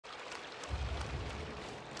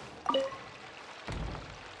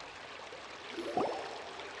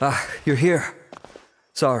Ah, you're here.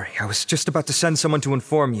 Sorry, I was just about to send someone to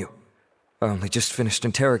inform you. I only just finished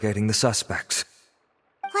interrogating the suspects.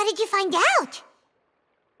 What did you find out?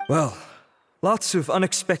 Well, lots of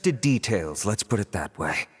unexpected details, let's put it that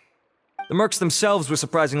way. The mercs themselves were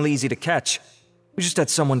surprisingly easy to catch. We just had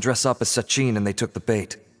someone dress up as Sachin and they took the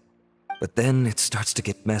bait. But then it starts to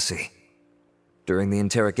get messy. During the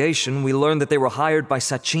interrogation, we learned that they were hired by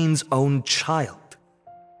Sachin's own child.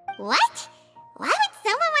 What? Why would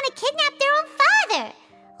someone want to kidnap their own father?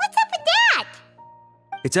 What's up with that?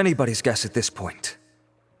 It's anybody's guess at this point.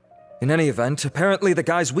 In any event, apparently the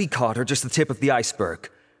guys we caught are just the tip of the iceberg.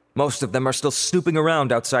 Most of them are still snooping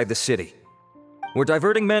around outside the city. We're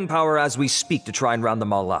diverting manpower as we speak to try and round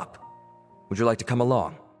them all up. Would you like to come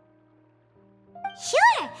along?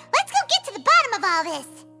 Sure! Let's go get to the bottom of all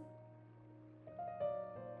this!